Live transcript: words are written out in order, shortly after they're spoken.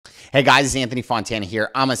Hey guys, it's Anthony Fontana here.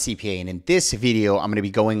 I'm a CPA, and in this video, I'm going to be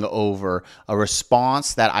going over a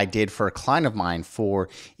response that I did for a client of mine for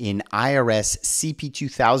an IRS CP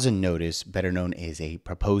 2000 notice, better known as a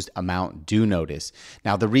proposed amount due notice.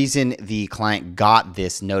 Now, the reason the client got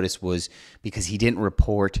this notice was because he didn't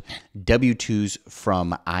report W2s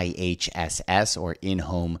from IHSS or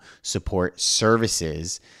in-home support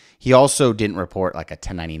services. He also didn't report like a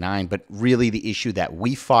 1099, but really the issue that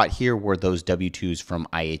we fought here were those W-2s from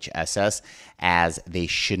IHSS, as they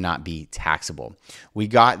should not be taxable. We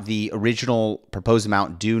got the original proposed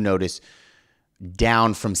amount due notice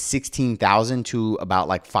down from $16,000 to about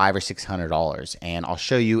like $500 or $600, and I'll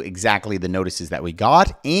show you exactly the notices that we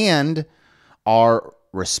got and our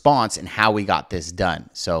response and how we got this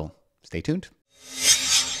done. So stay tuned.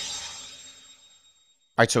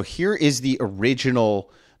 All right, so here is the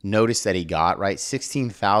original notice that he got, right?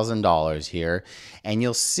 $16,000 here. And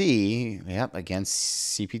you'll see, yep, again,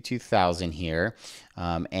 CP 2000 here.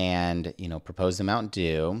 And, you know, proposed amount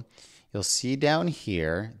due. You'll see down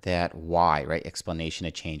here that why, right? Explanation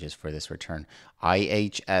of changes for this return.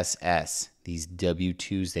 IHSS, these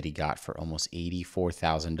W-2s that he got for almost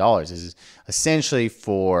 $84,000. This is essentially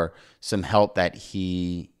for some help that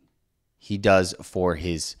he does for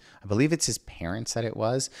his, I believe it's his parents that it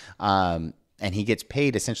was. And he gets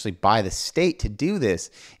paid essentially by the state to do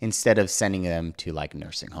this instead of sending them to like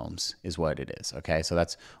nursing homes is what it is. Okay, so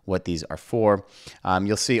that's what these are for.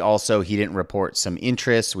 You'll see also he didn't report some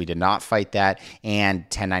interest. We did not fight that. And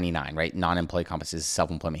 1099, right? Non-employee compensation,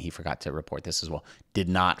 self-employment. He forgot to report this as well. Did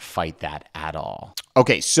not fight that at all.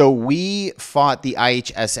 Okay, so we fought the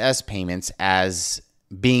IHSS payments as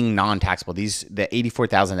being non-taxable. The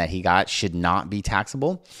 $84,000 that he got should not be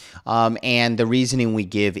taxable. And the reasoning we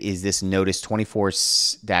give is this notice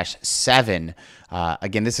 24-7.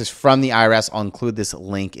 Again, this is from the IRS. I'll include this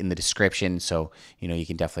link in the description, so you know you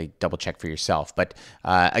can definitely double check for yourself. But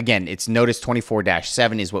again, it's notice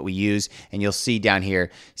 24-7 is what we use, and you'll see down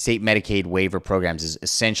here, state Medicaid waiver programs is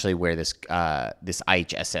essentially where this this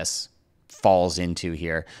IHSS falls into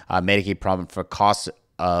here. Medicaid problem for costs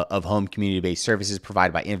of home community-based services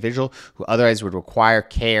provided by individual who otherwise would require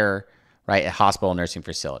care, right, at hospital nursing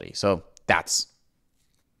facility. So that's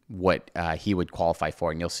what he would qualify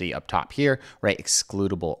for. And you'll see up top here, right,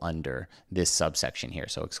 excludable under this subsection here.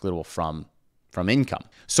 So excludable from income.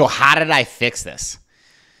 So how did I fix this?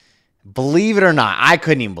 Believe it or not, I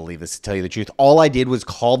couldn't even believe this, to tell you the truth. All I did was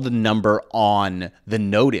call the number on the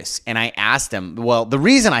notice, and I asked him, well, the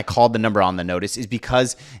reason I called the number on the notice is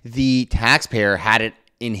because the taxpayer had it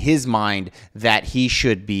in his mind that he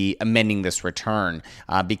should be amending this return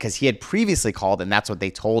because he had previously called, and that's what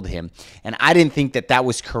they told him. And I didn't think that that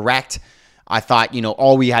was correct. I thought, you know,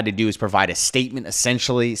 all we had to do is provide a statement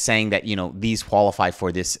essentially saying that, you know, these qualify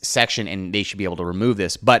for this section and they should be able to remove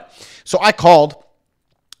this. But so I called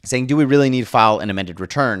saying, do we really need to file an amended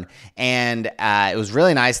return? And it was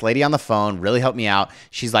really nice. Lady on the phone really helped me out.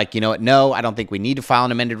 She's like, you know what? No, I don't think we need to file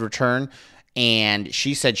an amended return. And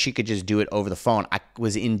she said she could just do it over the phone. I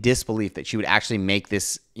was in disbelief that she would actually make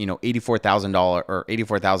this, you know, $84,000 or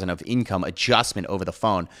 $84,000 of income adjustment over the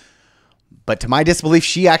phone. But to my disbelief,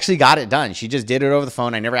 she actually got it done. She just did it over the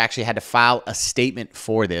phone. I never actually had to file a statement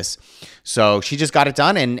for this. So she just got it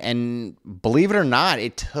done. And believe it or not,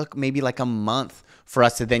 it took maybe like a month for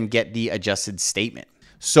us to then get the adjusted statement.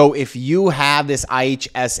 So if you have this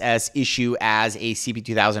IHSS issue as a CP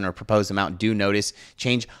 2000 or proposed amount due notice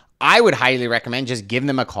change, I would highly recommend just giving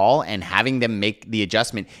them a call and having them make the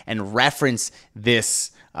adjustment and reference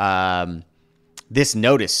this this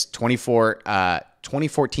notice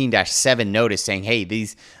 2014-7 notice saying, hey,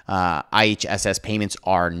 these IHSS payments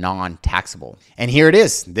are non-taxable. And here it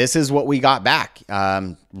is. This is what we got back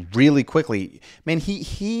really quickly. Man,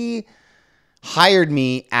 he hired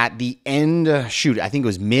me at the end, I think it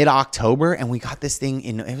was mid-October, and we got this thing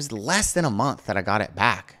in, it was less than a month that I got it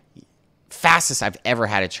back. Fastest I've ever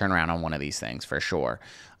had a turnaround on one of these things, for sure.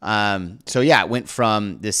 So yeah, it went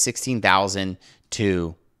from this $16,000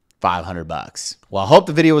 to $500. Well, I hope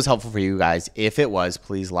the video was helpful for you guys. If it was,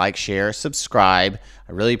 please like, share, subscribe.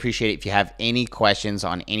 I really appreciate it. If you have any questions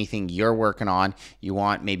on anything you're working on, you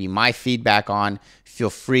want maybe my feedback on, feel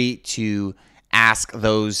free to ask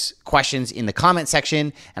those questions in the comment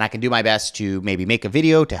section, and I can do my best to maybe make a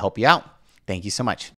video to help you out. Thank you so much.